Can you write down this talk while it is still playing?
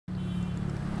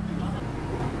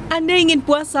Anda ingin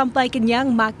puas sampai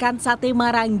kenyang makan sate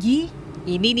Maranggi?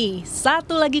 Ini nih,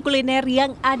 satu lagi kuliner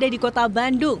yang ada di Kota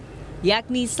Bandung,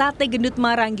 yakni sate Gendut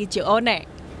Maranggi Oneng.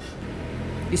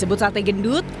 Disebut sate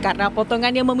gendut karena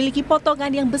potongannya memiliki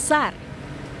potongan yang besar.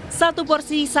 Satu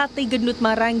porsi sate Gendut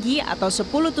Maranggi atau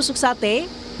 10 tusuk sate,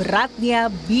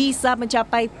 beratnya bisa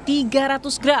mencapai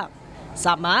 300 gram.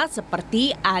 Sama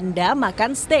seperti Anda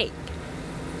makan steak.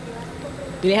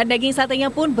 Pilihan daging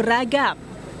satenya pun beragam.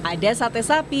 Ada sate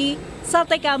sapi,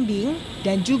 sate kambing,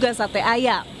 dan juga sate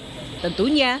ayam.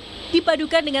 Tentunya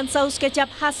dipadukan dengan saus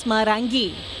kecap khas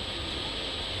Maranggi.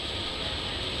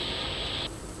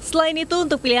 Selain itu,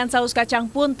 untuk pilihan saus kacang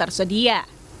pun tersedia.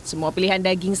 Semua pilihan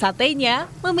daging satenya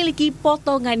memiliki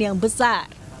potongan yang besar.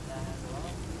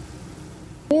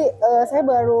 Saya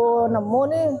baru nemu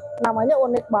nih, namanya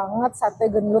unik banget, sate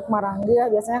gendut Maranggi ya.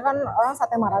 Biasanya kan orang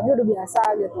sate Maranggi udah biasa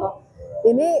gitu.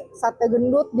 Ini sate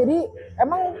gendut, jadi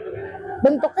emang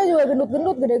bentuknya juga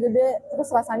gendut-gendut, gede-gede,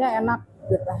 terus rasanya enak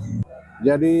gitu.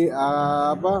 Jadi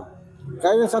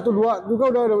kayaknya 1-2 juga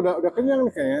udah kenyang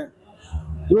nih kayaknya.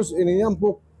 Terus ininya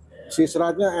empuk, si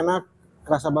seratnya enak,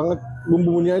 kerasa banget.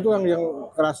 Bumbunya itu yang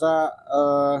kerasa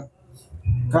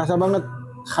banget,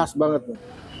 khas banget.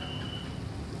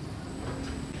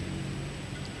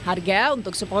 Harga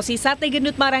untuk seporsi sate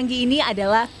gendut Maranggi ini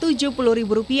adalah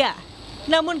Rp70.000.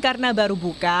 Namun karena baru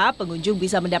buka, pengunjung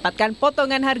bisa mendapatkan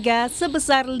potongan harga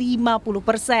sebesar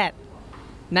 50%.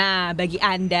 Nah, bagi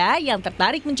Anda yang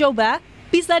tertarik mencoba,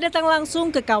 bisa datang langsung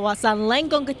ke kawasan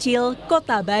Lengkong Kecil,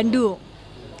 Kota Bandung.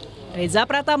 Reza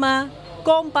Pratama,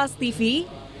 Kompas TV,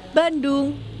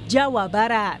 Bandung, Jawa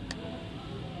Barat.